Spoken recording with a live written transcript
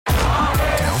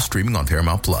streaming on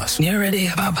Paramount Plus. You ready,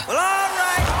 Bob? Well, all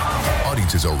right.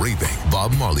 Audiences are raving.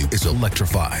 Bob Marley is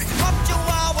electrifying.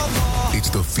 It's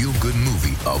the feel-good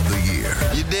movie of the year.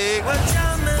 You dig?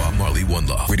 Bob Marley, One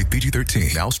Love. Rated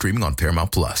PG-13. Now streaming on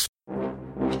Paramount Plus.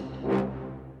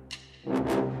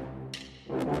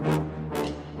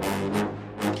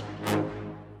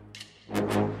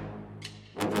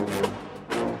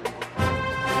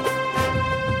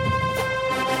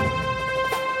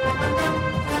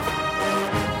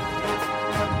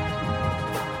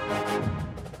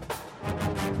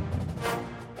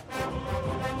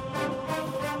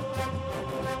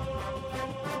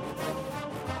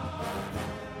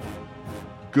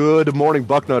 Good morning,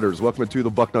 Bucknutters. Welcome to the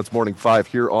Bucknuts Morning 5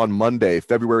 here on Monday,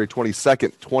 February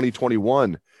 22nd,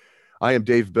 2021. I am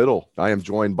Dave Biddle. I am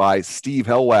joined by Steve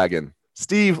Helwagen.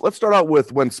 Steve, let's start out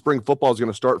with when spring football is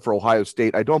going to start for Ohio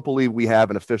State. I don't believe we have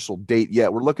an official date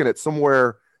yet. We're looking at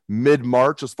somewhere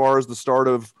mid-March as far as the start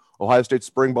of Ohio State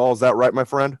spring ball. Is that right, my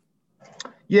friend?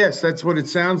 Yes, that's what it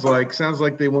sounds like. Sounds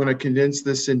like they want to condense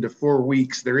this into 4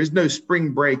 weeks. There is no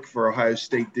spring break for Ohio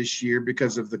State this year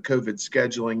because of the COVID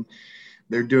scheduling.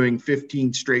 They're doing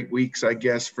 15 straight weeks, I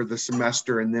guess, for the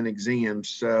semester and then exams.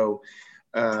 So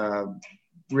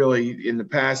really, in the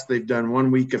past, they've done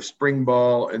 1 week of spring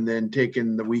ball and then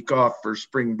taken the week off for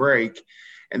spring break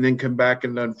and then come back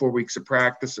and done 4 weeks of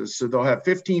practices. So they'll have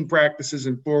 15 practices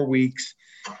in 4 weeks,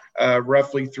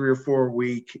 roughly 3 or 4 a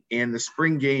week. And the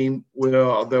spring game will,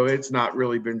 although it's not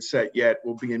really been set yet,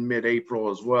 will be in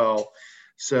mid-April as well.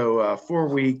 So 4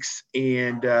 weeks.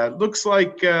 And looks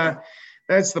like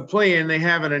that's the plan. They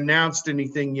haven't announced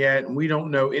anything yet, and we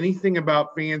don't know anything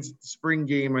about fans at the spring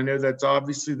game. I know that's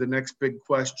obviously the next big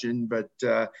question, but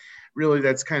really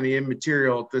that's kind of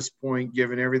immaterial at this point,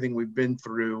 given everything we've been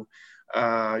through.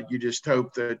 You just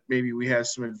hope that maybe we have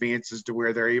some advances to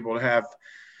where they're able to have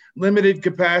limited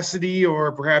capacity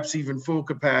or perhaps even full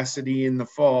capacity in the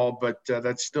fall, but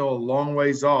that's still a long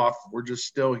ways off. We're just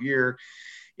still here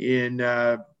in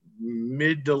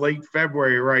mid to late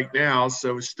February right now,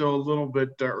 so it's still a little bit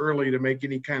early to make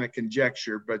any kind of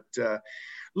conjecture, but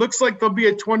looks like there'll be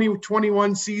a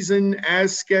 2021 season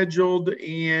as scheduled,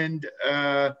 and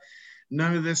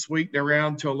none of this waiting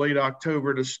around till late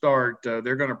October to start.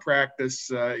 They're going to practice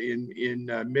in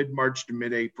mid-March to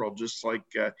mid-April, just like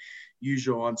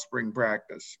usual on spring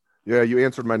practice. Yeah, you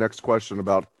answered my next question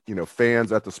about,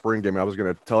 fans at the spring game. I was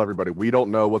going to tell everybody we don't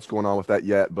know what's going on with that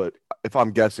yet, but if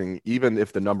I'm guessing, even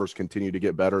if the numbers continue to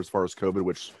get better as far as COVID,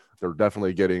 which they're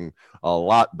definitely getting a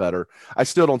lot better, I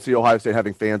still don't see Ohio State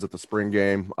having fans at the spring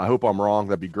game. I hope I'm wrong.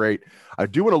 That'd be great. I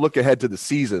do want to look ahead to the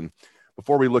season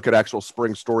before we look at actual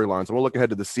spring storylines. I want to look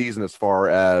ahead to the season as far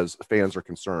as fans are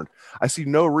concerned. I see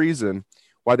no reason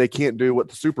why they can't do what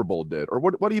the Super Bowl did, or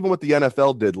what even what the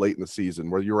NFL did late in the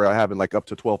season, where you were having like up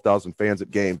to 12,000 fans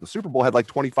at games. The Super Bowl had like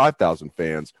 25,000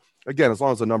 fans. Again, as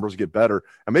long as the numbers get better,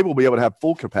 and maybe we'll be able to have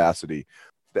full capacity.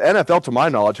 The NFL, to my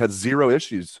knowledge, had zero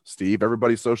issues, Steve.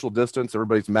 Everybody's social distance,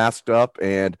 everybody's masked up,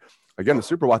 and again, the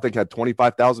Super Bowl, I think, had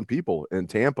 25,000 people in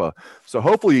Tampa. So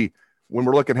hopefully, when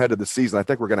we're looking ahead to the season, I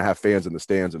think we're going to have fans in the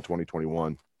stands in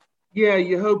 2021. Yeah,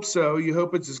 you hope so. You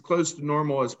hope it's as close to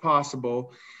normal as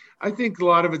possible. I think a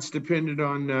lot of it's dependent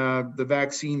on the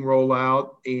vaccine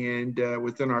rollout and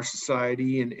within our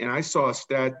society. And I saw a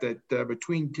stat that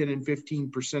between 10 and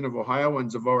 15% of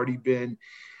Ohioans have already been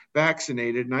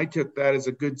vaccinated. And I took that as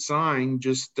a good sign,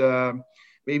 just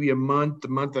maybe a month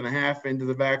and a half into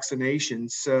the vaccination.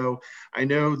 So I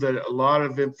know that a lot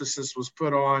of emphasis was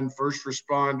put on first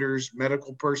responders,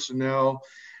 medical personnel,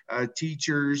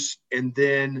 teachers, and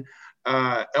then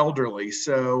elderly.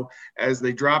 So as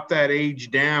they drop that age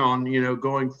down,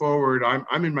 going forward,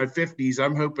 I'm in my 50s.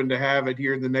 I'm hoping to have it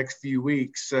here in the next few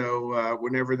weeks. So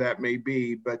whenever that may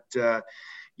be, but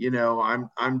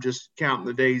I'm just counting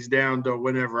the days down to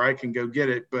whenever I can go get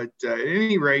it. But at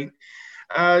any rate,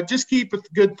 just keep a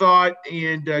good thought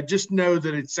and just know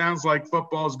that it sounds like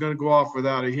football is going to go off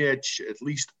without a hitch, at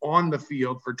least on the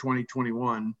field for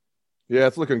 2021. Yeah,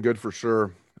 it's looking good for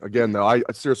sure. Again, though, I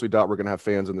seriously doubt we're going to have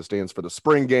fans in the stands for the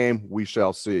spring game. We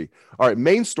shall see. All right,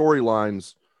 main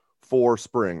storylines for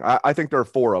spring. I think there are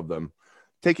 4 of them.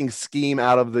 Taking scheme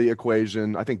out of the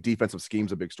equation, I think defensive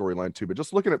scheme's a big storyline too, but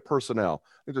just looking at personnel,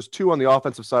 I think there's 2 on the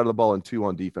offensive side of the ball and 2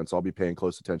 on defense I'll be paying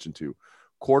close attention to.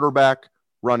 Quarterback,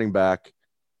 running back,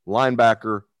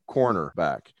 linebacker,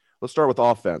 cornerback. Let's start with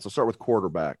offense. Let's start with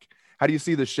quarterback. How do you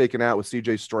see this shaking out with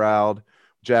C.J. Stroud,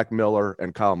 Jack Miller,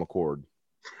 and Kyle McCord?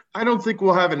 I don't think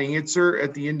we'll have an answer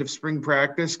at the end of spring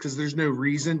practice because there's no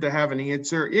reason to have an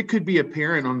answer. It could be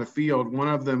apparent on the field. One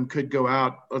of them could go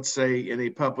out, let's say, in a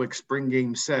public spring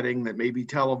game setting that may be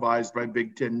televised by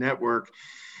Big Ten Network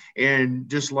and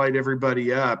just light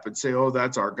everybody up and say, oh,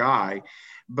 that's our guy.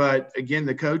 But again,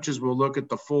 the coaches will look at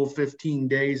the full 15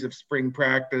 days of spring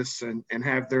practice and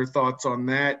have their thoughts on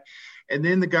that. And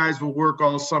then the guys will work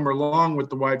all summer long with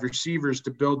the wide receivers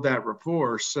to build that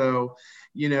rapport. So,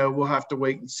 we'll have to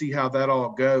wait and see how that all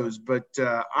goes. But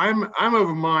I'm of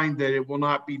a mind that it will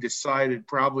not be decided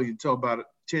probably until about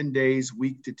 10 days,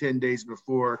 week to 10 days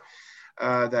before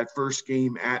that first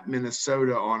game at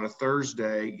Minnesota on a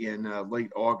Thursday in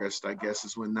late August, I guess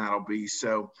is when that'll be.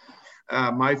 So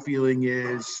my feeling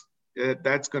is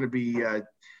that's going to be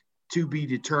to be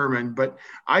determined. But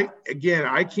I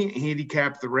can't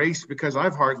handicap the race because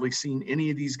I've hardly seen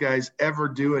any of these guys ever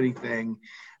do anything.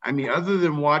 I mean, other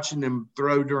than watching them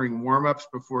throw during warmups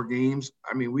before games,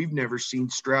 I mean, we've never seen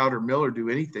Stroud or Miller do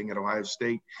anything at Ohio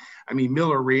State. I mean,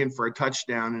 Miller ran for a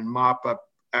touchdown and mop up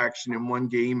action in one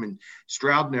game, and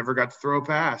Stroud never got to throw a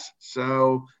pass.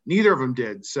 So neither of them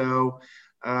did. So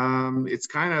it's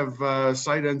kind of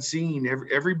sight unseen.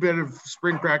 Every bit of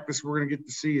spring practice we're going to get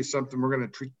to see is something we're going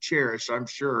to cherish, I'm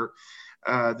sure,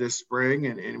 this spring,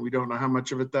 and we don't know how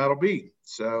much of it that'll be.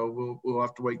 So we'll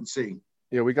have to wait and see.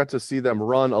 Yeah, we got to see them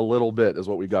run a little bit is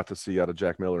what we got to see out of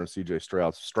Jack Miller and C.J.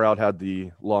 Stroud. Stroud had the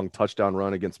long touchdown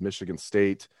run against Michigan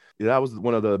State. Yeah, that was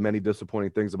one of the many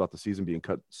disappointing things about the season being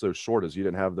cut so short is you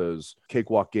didn't have those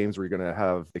cakewalk games where you're going to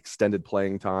have extended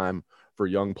playing time for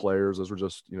young players. Those were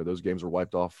just, those games were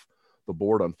wiped off the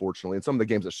board, unfortunately. And some of the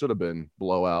games that should have been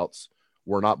blowouts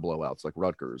were not blowouts, like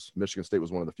Rutgers. Michigan State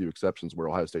was one of the few exceptions where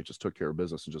Ohio State just took care of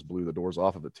business and just blew the doors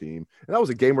off of the team. And that was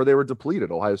a game where they were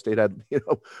depleted. Ohio State had,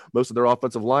 most of their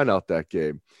offensive line out that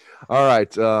game. All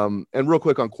right. And real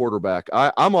quick on quarterback,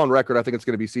 I'm on record. I think it's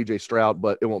going to be C.J. Stroud,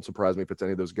 but it won't surprise me if it's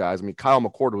any of those guys. I mean, Kyle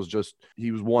McCord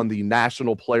he won the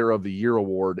National Player of the Year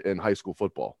award in high school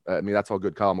football. I mean, that's how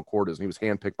good Kyle McCord is. And he was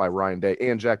handpicked by Ryan Day,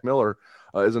 and Jack Miller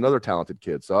is another talented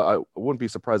kid. So I wouldn't be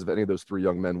surprised if any of those three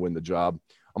young men win the job.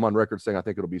 I'm on record saying I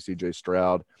think it'll be C.J.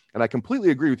 Stroud. And I completely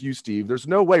agree with you, Steve. There's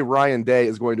no way Ryan Day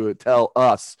is going to tell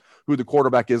us who the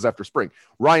quarterback is after spring.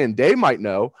 Ryan Day might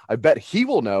know. I bet he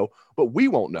will know, but we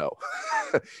won't know.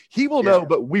 He will know,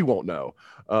 but we won't know.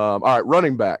 All right,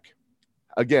 running back.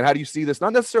 Again, how do you see this?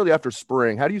 Not necessarily after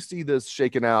spring. How do you see this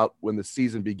shaken out when the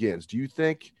season begins? Do you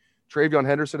think Travion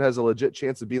Henderson has a legit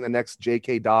chance of being the next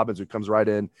J.K. Dobbins who comes right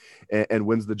in and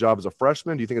wins the job as a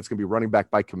freshman? Do you think it's going to be running back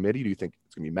by committee? Do you think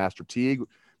it's going to be Master Teague,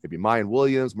 maybe Mayan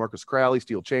Williams, Marcus Crowley,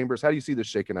 Steele Chambers? How do you see this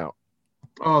shaking out?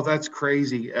 Oh, that's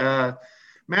crazy.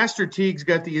 Master Teague's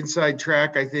got the inside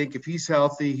track. I think if he's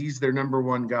healthy, he's their number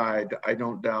one guy. I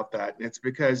don't doubt that. And it's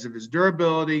because of his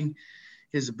durability,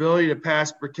 his ability to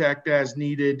pass protect as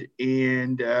needed,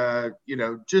 and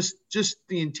just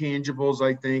the intangibles,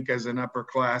 I think, as an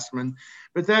upperclassman.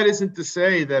 But that isn't to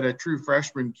say that a true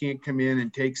freshman can't come in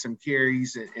and take some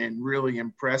carries and really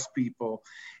impress people.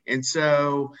 And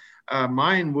so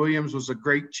Mayan Williams was a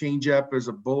great changeup as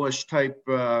a bullish type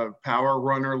power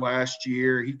runner last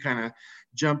year. He kind of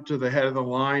jumped to the head of the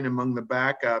line among the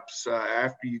backups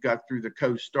after you got through the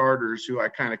co-starters, who I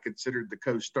kind of considered the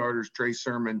co-starters, Trey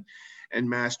Sermon and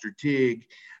Master Teague.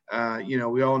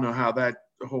 We all know how the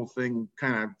whole thing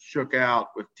kind of shook out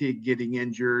with Teague getting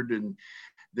injured and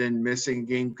then missing a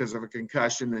game because of a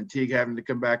concussion, and Teague having to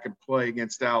come back and play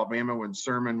against Alabama when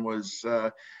Sermon was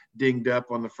dinged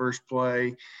up on the first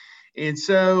play. And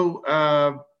so,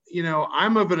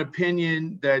 I'm of an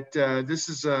opinion that this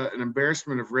is an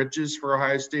embarrassment of riches for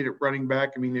Ohio State at running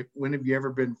back. I mean, when have you ever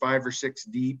been 5 or 6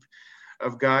 deep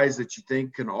of guys that you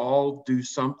think can all do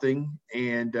something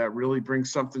and really bring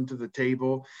something to the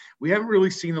table? We haven't really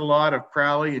seen a lot of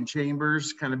Crowley and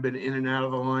Chambers, kind of been in and out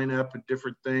of the lineup and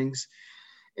different things.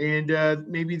 And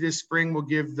maybe this spring will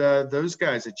give those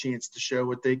guys a chance to show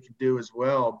what they can do as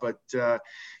well. But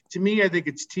to me, I think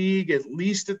it's Teague, at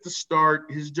least at the start,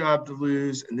 his job to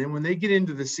lose. And then when they get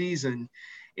into the season,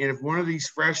 and if one of these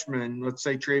freshmen, let's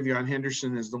say Travion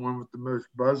Henderson is the one with the most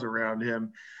buzz around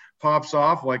him, pops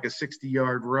off like a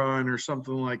 60-yard run or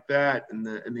something like that, and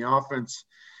the offense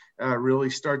really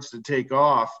starts to take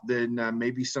off, then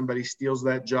maybe somebody steals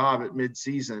that job at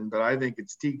midseason. But I think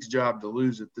it's Teague's job to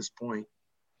lose at this point.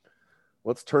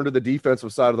 Let's turn to the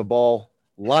defensive side of the ball.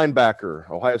 Linebacker,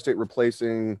 Ohio State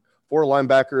replacing 4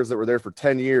 linebackers that were there for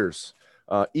 10 years,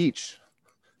 each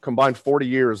combined 40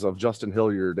 years of Justin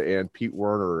Hilliard and Pete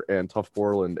Werner and Tuff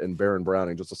Borland and Baron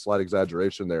Browning. Just a slight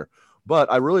exaggeration there.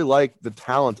 But I really like the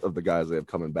talent of the guys they have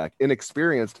coming back.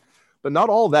 Inexperienced, but not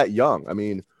all that young. I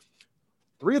mean,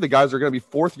 3 of the guys are going to be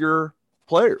 4th-year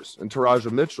players in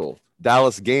Taraja Mitchell,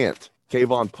 Dallas Gant,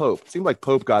 Kayvon Pope. It seemed like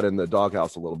Pope got in the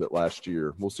doghouse a little bit last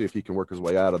year. We'll see if he can work his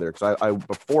way out of there, because I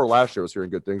before last year I was hearing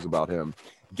good things about him.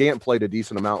 Gant played a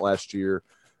decent amount last year.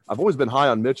 I've always been high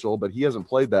on Mitchell, but he hasn't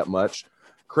played that much.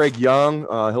 Craig Young,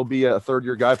 he'll be a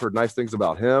third-year guy. I've heard nice things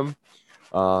about him.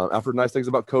 I've heard nice things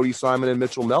about Cody Simon and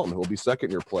Mitchell Melton, who will be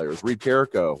second-year players. Reed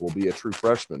Carrico will be a true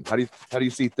freshman. How do you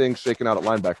see things shaking out at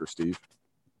linebacker, Steve?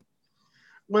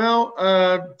 Well,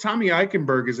 Tommy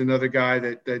Eichenberg is another guy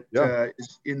that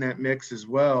is in that mix as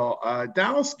well.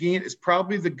 Dallas Gant is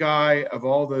probably the guy of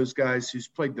all those guys who's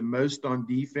played the most on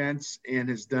defense and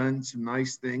has done some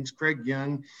nice things. Craig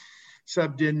Young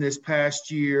subbed in this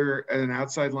past year at an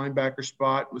outside linebacker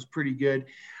spot, was pretty good.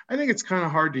 I think it's kind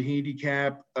of hard to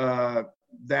handicap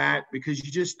that because you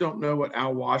just don't know what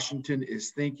Al Washington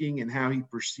is thinking and how he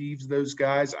perceives those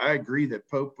guys. I agree that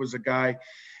Pope was a guy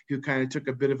who kind of took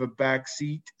a bit of a back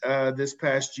seat this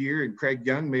past year, and Craig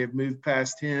Young may have moved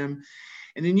past him.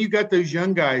 And then you've got those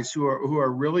young guys who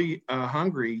are really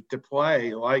hungry to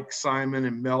play, like Simon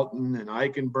and Melton and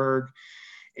Eichenberg.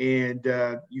 And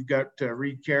you've got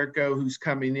Reed Carrico, who's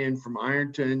coming in from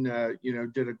Ironton,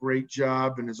 did a great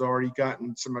job and has already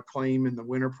gotten some acclaim in the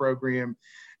winter program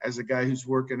as a guy who's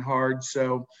working hard.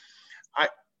 So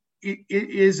it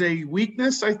is a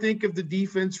weakness, I think, of the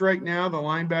defense right now, the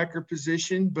linebacker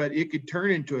position, but it could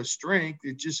turn into a strength.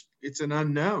 It's an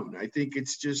unknown. I think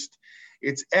it's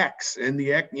X, and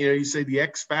the X, you say the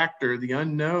X factor, the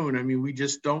unknown. I mean, we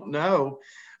just don't know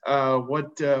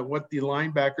what the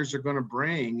linebackers are going to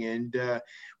bring, and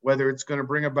whether it's going to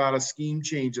bring about a scheme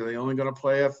change. Are they only going to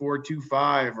play a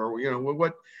 4-2-5,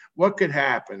 or what could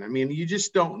happen? I mean, you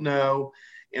just don't know.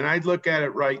 And I'd look at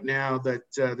it right now that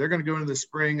they're going to go into the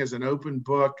spring as an open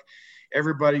book.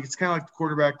 Everybody, it's kind of like the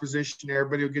quarterback position.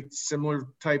 Everybody will get similar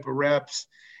type of reps,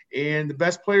 and the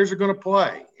best players are going to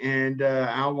play. And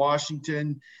Al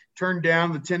Washington turned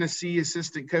down the Tennessee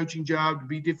assistant coaching job to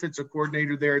be defensive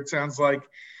coordinator there, it sounds like.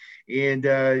 And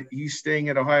he's staying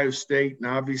at Ohio State.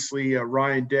 And obviously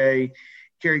Ryan Day,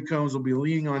 Kerry Combs will be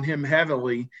leaning on him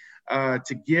heavily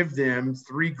to give them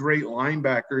three great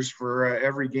linebackers for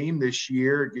every game this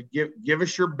year. Give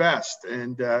us your best,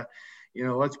 and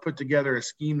let's put together a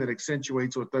scheme that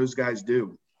accentuates what those guys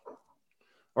do.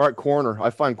 All right, corner. I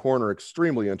find corner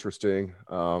extremely interesting.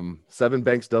 Seven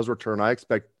Banks does return. I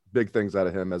expect big things out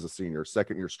of him as a senior,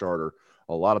 second-year starter.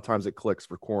 A lot of times it clicks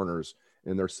for corners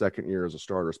in their second year as a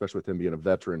starter, especially with him being a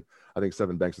veteran. I think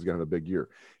Seven Banks is going to have a big year.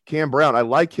 Cam Brown, I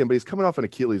like him, but he's coming off an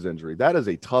Achilles injury. That is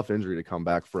a tough injury to come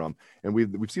back from, and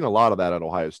we've seen a lot of that at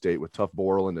Ohio State with Tuff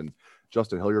Borland, and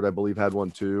Justin Hilliard, I believe, had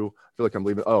one too. I feel like I'm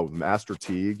leaving. Oh, Master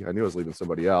Teague. I knew I was leaving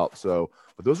somebody out. So,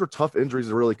 but those are tough injuries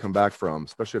to really come back from,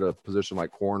 especially at a position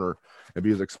like corner and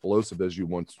be as explosive as you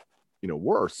once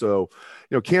were. So,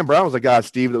 Cam Brown was a guy,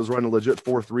 Steve, that was running legit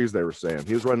 4.3s, they were saying.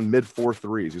 He was running mid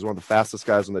 4.3s. He's one of the fastest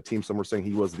guys on the team. Some were saying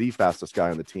he was the fastest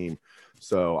guy on the team.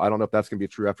 So I don't know if that's going to be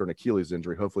true after an Achilles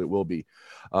injury. Hopefully it will be.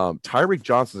 Tyreek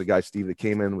Johnson's a guy, Steve, that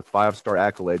came in with 5-star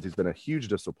accolades. He's been a huge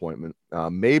disappointment.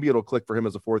 Maybe it'll click for him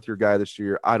as a fourth-year guy this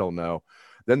year. I don't know.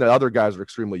 Then the other guys are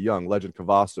extremely young. Legend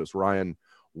Cavazos, Ryan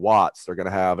Watts. They're going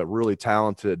to have a really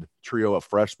talented trio of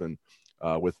freshmen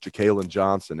with Ja'Kalen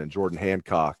Johnson and Jordan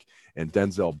Hancock and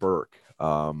Denzel Burke.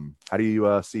 How do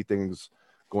you see things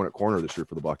going at corner this year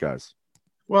for the Buckeyes?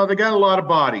 Well, they got a lot of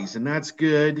bodies, and that's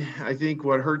good. I think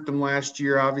what hurt them last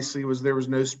year, obviously, was there was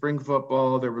no spring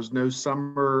football. There was no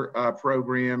summer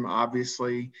program,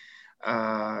 obviously,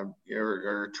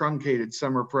 or truncated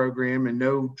summer program, and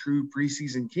no true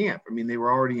preseason camp. I mean, they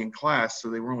were already in class, so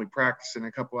they were only practicing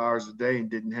a couple hours a day and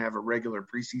didn't have a regular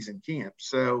preseason camp.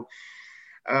 So,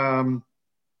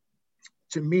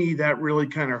 to me, that really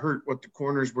kind of hurt what the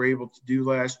corners were able to do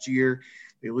last year.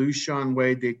 They lose Shaun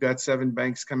Wade. They've got Seven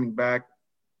Banks coming back.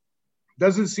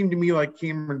 Doesn't seem to me like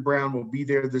Cameron Brown will be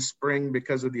there this spring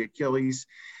because of the Achilles.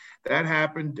 That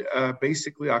happened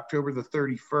basically October the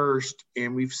 31st,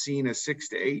 and we've seen a 6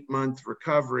 to 8 month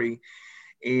recovery.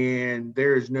 And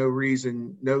there is no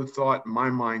reason, no thought in my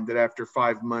mind that after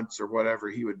 5 months or whatever,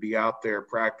 he would be out there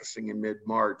practicing in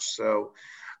mid-March. So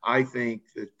I think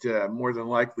that more than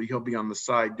likely he'll be on the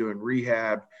side doing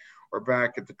rehab or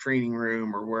back at the training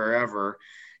room or wherever,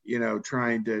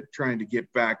 trying to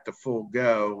get back to full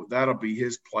go. That'll be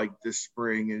his plight this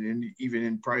spring and even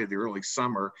in probably the early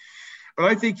summer. But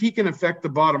I think he can affect the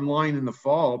bottom line in the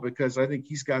fall because I think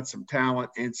he's got some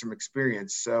talent and some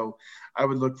experience. So I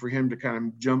would look for him to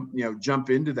kind of jump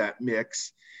into that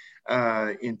mix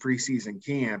in preseason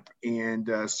camp. And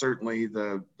certainly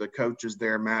the coaches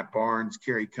there, Matt Barnes,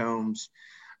 Kerry Combs,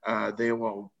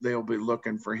 they'll be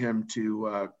looking for him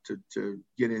to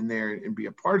get in there and be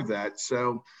a part of that.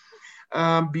 So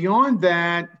beyond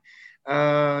that,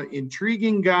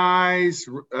 intriguing guys,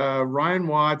 Ryan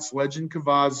Watts, Legend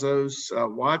Cavazos.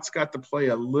 Watts got to play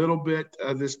a little bit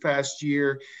this past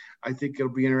year. I think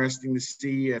it'll be interesting to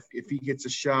see if he gets a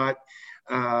shot.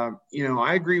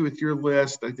 I agree with your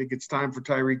list. I think it's time for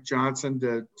Tyreek Johnson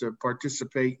to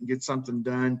participate and get something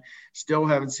done. Still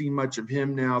haven't seen much of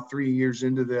him now 3 years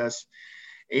into this.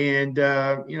 And,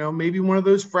 maybe one of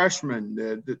those freshmen,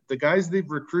 the guys they've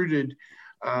recruited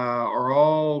are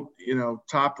all,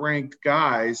 top-ranked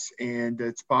guys, and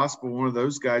it's possible one of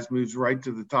those guys moves right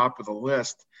to the top of the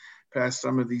list past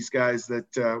some of these guys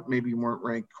that maybe weren't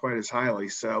ranked quite as highly.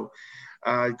 So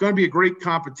it's going to be a great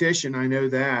competition. I know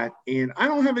that. And I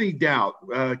don't have any doubt.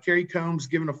 Kerry Combs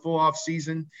given a full off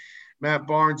season, Matt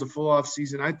Barnes a full off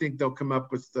season. I think they'll come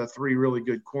up with 3 really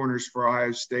good corners for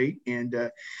Ohio State. And,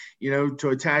 to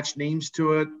attach names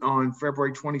to it on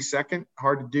February 22nd,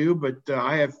 hard to do, but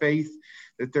I have faith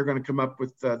that they're going to come up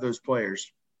with those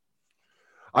players.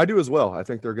 I do as well. I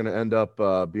think they're going to end up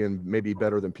being maybe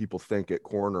better than people think at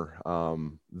corner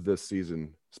this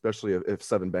season, especially if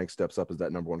Seven Banks steps up as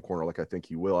that number 1 corner, like I think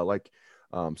he will. I like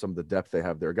some of the depth they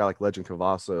have there. A guy like Legend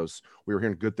Cavazos, we were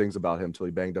hearing good things about him until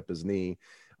he banged up his knee.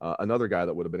 Another guy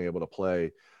that would have been able to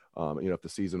play, if the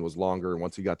season was longer and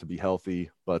once he got to be healthy.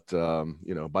 But,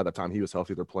 by the time he was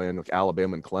healthy, they're playing like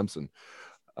Alabama and Clemson.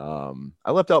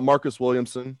 I left out Marcus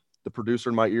Williamson. The producer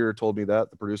in my ear told me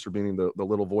that, the producer meaning the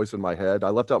little voice in my head. I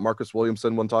left out Marcus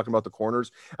Williamson when talking about the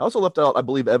corners. I also left out, I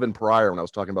believe, Evan Pryor when I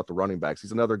was talking about the running backs.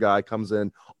 He's another guy, comes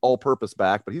in all-purpose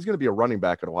back, but he's going to be a running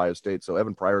back at Ohio State. So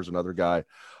Evan Pryor is another guy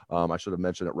I should have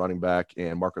mentioned at running back,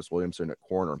 and Marcus Williamson at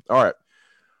corner. All right.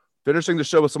 Finishing the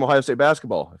show with some Ohio State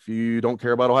basketball. If you don't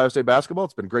care about Ohio State basketball,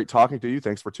 it's been great talking to you.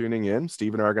 Thanks for tuning in.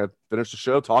 Steve and I are going to finish the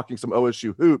show talking some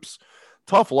OSU hoops.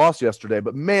 Tough loss yesterday,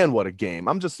 but man, what a game.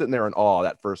 I'm just sitting there in awe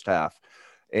that first half.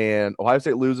 And Ohio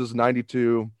State loses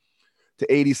 92-87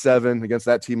 against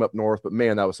that team up north. But,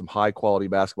 man, that was some high-quality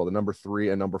basketball. The number 3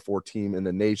 and number 4 team in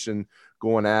the nation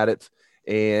going at it.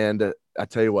 And I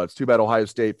tell you what, it's too bad Ohio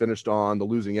State finished on the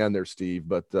losing end there, Steve.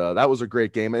 But that was a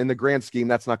great game. In the grand scheme,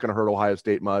 that's not going to hurt Ohio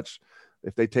State much.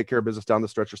 If they take care of business down the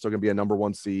stretch, they're still going to be a number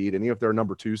 1 seed. And even if they're a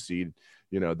number 2 seed,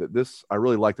 I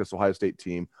really like this Ohio State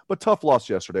team. But tough loss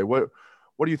yesterday. What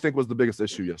do you think was the biggest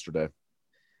issue yesterday?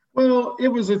 Well, it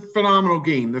was a phenomenal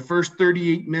game. The first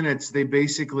 38 minutes, they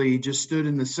basically just stood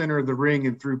in the center of the ring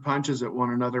and threw punches at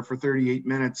one another for 38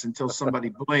 minutes until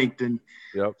somebody blinked. And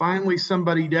Finally,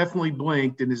 somebody definitely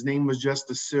blinked, and his name was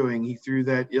Justice Suing. He threw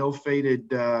that ill-fated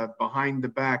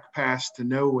behind-the-back pass to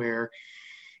nowhere.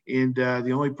 And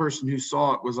the only person who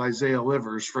saw it was Isaiah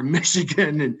Livers from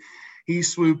Michigan. And he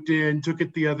swooped in, took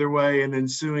it the other way, and then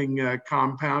Suing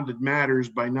compounded matters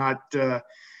by not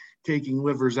taking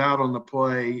Livers out on the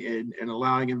play and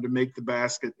allowing him to make the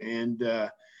basket and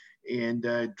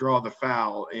draw the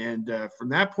foul. And from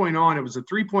that point on, it was a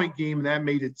 3-point game, and that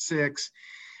made it 6.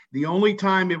 The only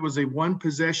time it was a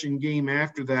 1-possession game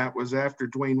after that was after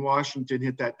Dwayne Washington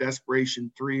hit that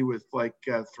desperation 3 with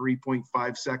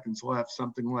 3.5 seconds left,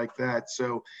 something like that.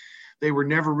 So they were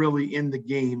never really in the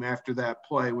game after that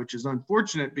play, which is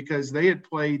unfortunate because they had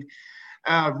played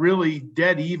really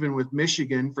dead even with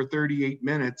Michigan for 38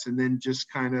 minutes and then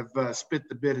just kind of spit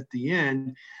the bit at the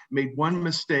end, made one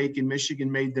mistake, and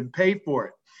Michigan made them pay for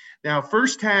it. Now,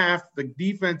 first half, the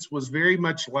defense was very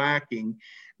much lacking.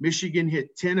 Michigan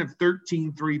hit 10 of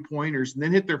 13 3-pointers and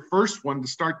then hit their first one to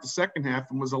start the second half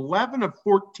and was 11 of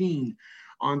 14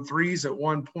 on threes at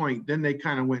one point. Then they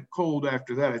kind of went cold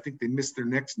after that. I think they missed their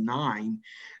next 9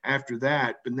 after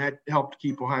that, but that helped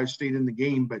keep Ohio State in the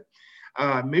game. But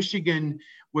Michigan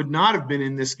would not have been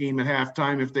in this game at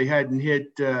halftime if they hadn't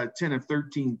hit 10 of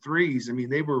 13 threes. I mean,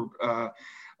 they were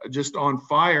just on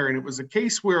fire, and it was a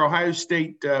case where Ohio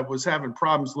State was having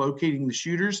problems locating the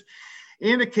shooters,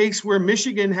 and a case where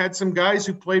Michigan had some guys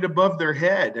who played above their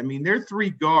head. I mean, their 3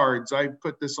 guards, I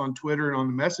put this on Twitter and on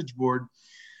the message board,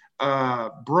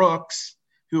 Brooks,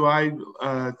 who I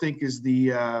think is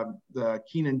the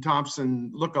Kenan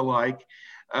Thompson lookalike,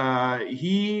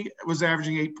 he was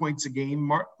averaging 8 points a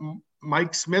game.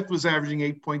 Mike Smith was averaging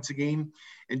 8 points a game,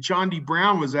 and Chaundi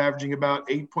Brown was averaging about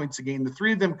 8 points a game. The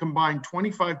 3 of them combined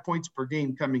 25 points per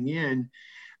game coming in.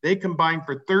 They combined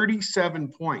for 37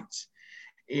 points,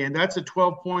 and that's a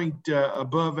 12-point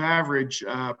above average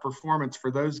performance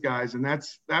for those guys, and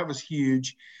that was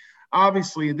huge.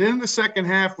 Obviously, then the second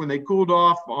half, when they cooled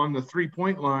off on the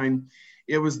 3-point line,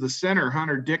 it was the center,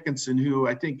 Hunter Dickinson, who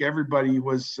I think everybody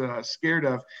was scared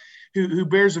of, who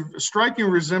bears a striking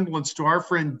resemblance to our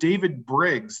friend David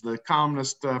Briggs, the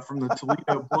columnist from the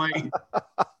Toledo Blade.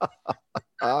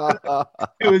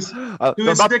 Who is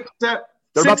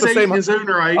 6'8" in his own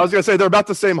right. I was going to say they're about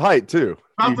the same height, too.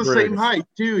 About the same height,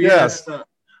 too, yes.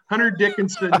 Hunter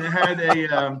Dickinson had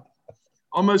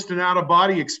almost an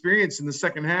out-of-body experience in the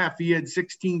second half. He had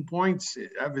 16 points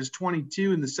of his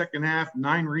 22 in the second half,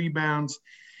 9 rebounds.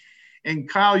 And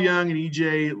Kyle Young and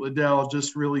E.J. Liddell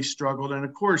just really struggled. And,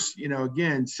 of course,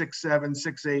 again, 6'7",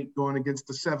 6'8", going against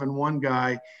the 7'1"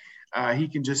 guy. He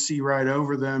can just see right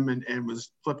over them and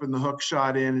was flipping the hook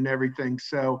shot in and everything.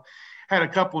 So had a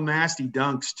couple nasty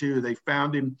dunks, too. They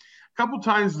found him. A couple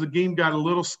times the game got a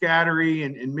little scattery,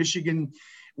 and Michigan –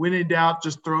 when in doubt,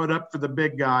 just throw it up for the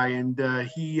big guy. And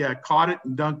he caught it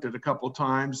and dunked it a couple of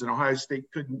times, and Ohio State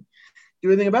couldn't do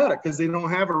anything about it because they don't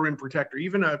have a rim protector.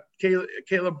 Even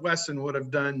Caleb Wesson would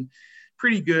have done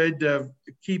pretty good to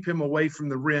keep him away from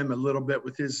the rim a little bit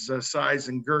with his size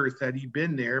and girth had he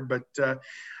been there. But,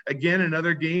 again,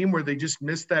 another game where they just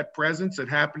missed that presence. It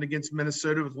happened against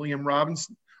Minnesota with Liam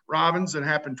Robbins. It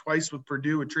happened twice with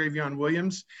Purdue with Travion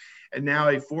Williams. And now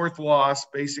a fourth loss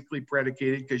basically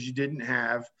predicated because you didn't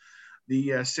have the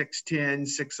 6'10",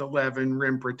 6'11"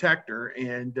 rim protector.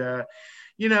 And,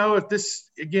 if this,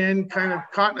 again, kind of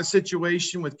caught in a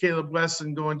situation with Caleb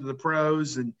Wesson going to the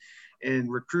pros and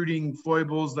recruiting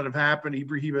foibles that have happened,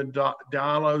 Ibrahim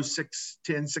Diallo, 6'10",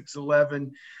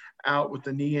 6'11", out with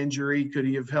a knee injury. Could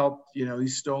he have helped?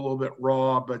 He's still a little bit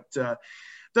raw, but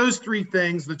those three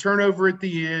things, the turnover at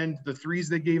the end, the threes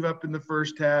they gave up in the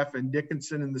first half, and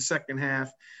Dickinson in the second half,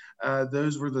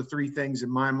 those were the three things in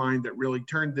my mind that really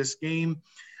turned this game.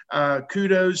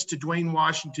 Kudos to Dwayne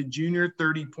Washington Jr.,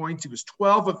 30 points. He was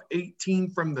 12 of 18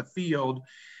 from the field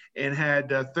and had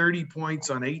 30 points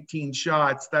on 18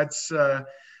 shots. That's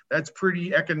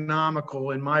pretty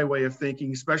economical in my way of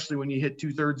thinking, especially when you hit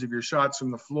 2/3 of your shots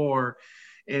from the floor,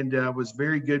 and was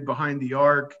very good behind the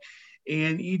arc.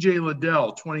 And E.J.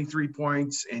 Liddell, 23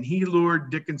 points, and he lured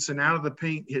Dickinson out of the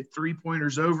paint, hit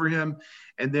 3-pointers over him,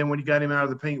 and then when he got him out of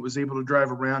the paint, was able to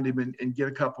drive around him and get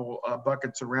a couple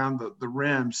buckets around the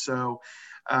rim. So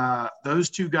those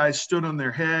two guys stood on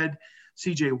their head.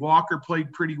 C.J. Walker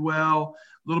played pretty well.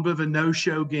 A little bit of a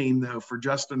no-show game, though, for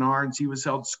Justin Arns. He was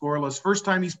held scoreless. First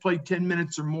time he's played 10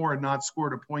 minutes or more and not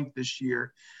scored a point this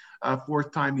year.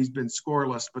 Fourth time he's been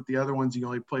scoreless, but the other ones he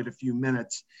only played a few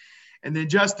minutes. And then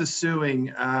Justice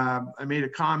Suing, I made a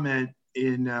comment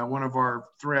in one of our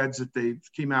threads that they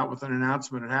came out with an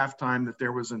announcement at halftime that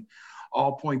there was an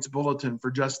all-points bulletin for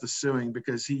Justice Suing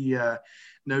because he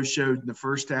no-showed in the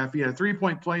first half. He had a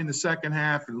 3-point play in the second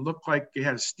half and looked like he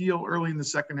had a steal early in the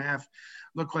second half.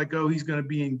 Looked like, he's going to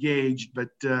be engaged. But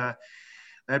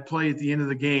that play at the end of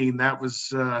the game, that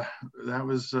was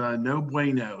no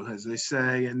bueno, as they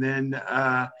say. And then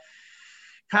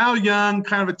Kyle Young,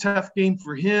 kind of a tough game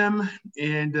for him,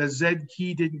 and Zed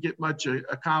Key didn't get much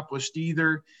accomplished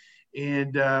either.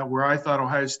 And where I thought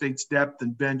Ohio State's depth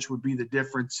and bench would be the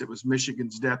difference, it was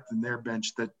Michigan's depth and their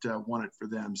bench that won it for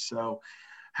them. So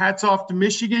hats off to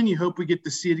Michigan. You hope we get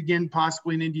to see it again,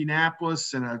 possibly in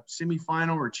Indianapolis in a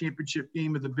semifinal or championship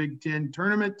game of the Big Ten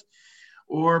tournament,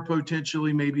 or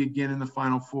potentially maybe again in the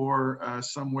Final Four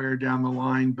somewhere down the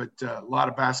line. But a lot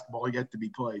of basketball yet to be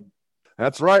played.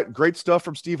 That's right. Great stuff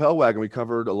from Steve Helwagen. We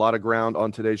covered a lot of ground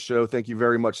on today's show. Thank you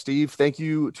very much, Steve. Thank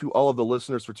you to all of the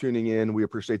listeners for tuning in. We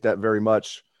appreciate that very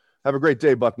much. Have a great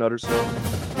day, Bucknutters.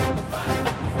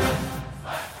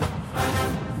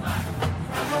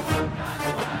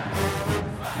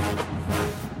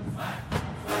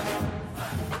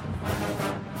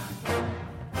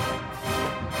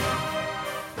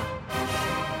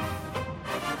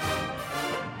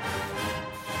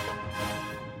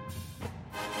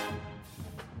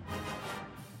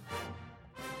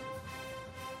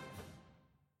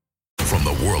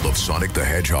 Sonic the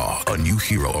Hedgehog, a new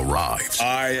hero arrives.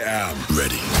 I am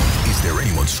ready. Is there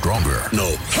anyone stronger?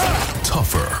 No.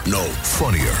 Tougher? No.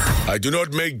 Funnier? I do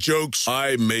not make jokes,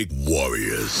 I make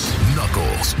warriors.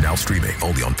 Knuckles, now streaming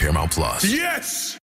only on Paramount+. Yes!